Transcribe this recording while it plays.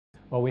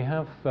Well, we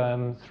have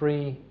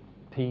three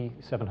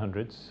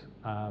P700s,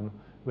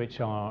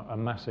 which are a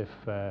massive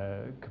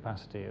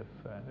capacity of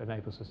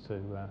enables us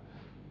to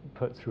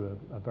put through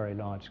a very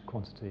large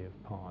quantity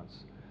of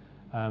parts.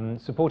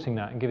 Supporting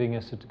that and giving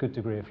us a good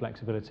degree of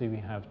flexibility, we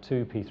have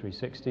two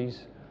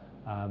P360s,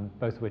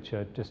 both of which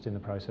are just in the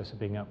process of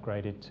being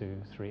upgraded to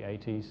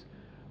 380s,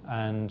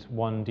 and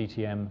one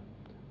DTM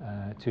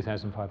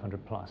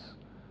 2500 plus.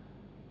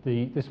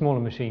 The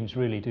smaller machines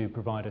really do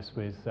provide us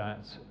with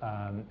that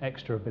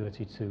extra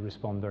ability to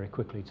respond very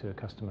quickly to a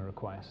customer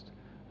request,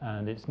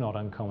 and it's not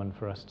uncommon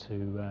for us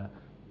to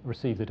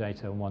receive the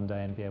data on one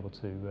day and be able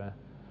to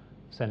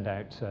send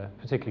out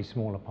particularly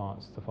smaller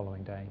parts the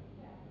following day.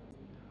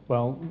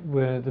 Well,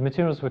 the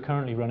materials we're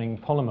currently running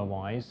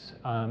polymer-wise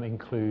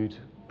include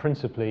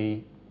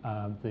principally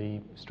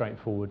the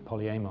straightforward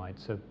polyamide,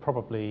 so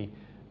probably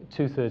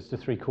 2/3 to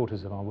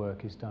 3/4 of our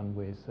work is done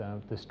with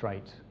the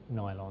straight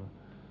nylon.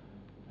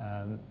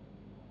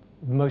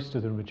 Most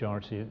of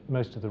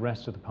the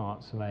rest of the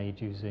parts are made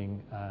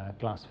using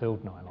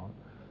glass-filled nylon,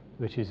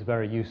 which is a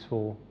very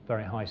useful,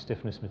 very high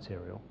stiffness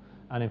material,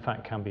 and in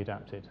fact can be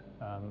adapted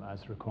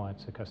as required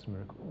to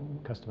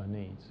customer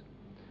needs.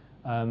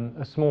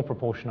 A small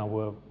proportion of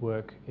our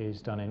work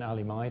is done in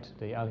alumide,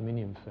 the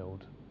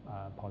aluminium-filled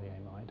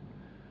polyamide,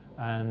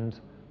 and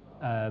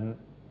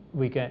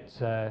we get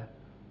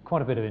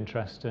quite a bit of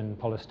interest in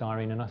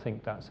polystyrene, and I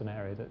think that's an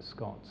area that's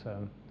got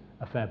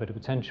a fair bit of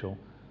potential.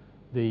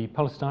 The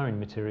polystyrene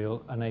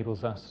material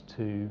enables us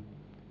to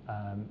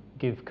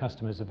give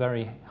customers a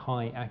very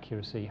high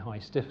accuracy, high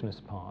stiffness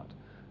part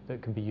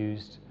that can be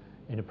used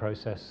in a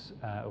process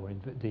or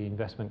in the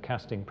investment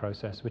casting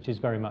process, which is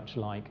very much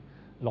like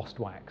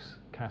lost wax.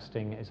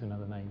 Casting is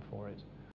another name for it.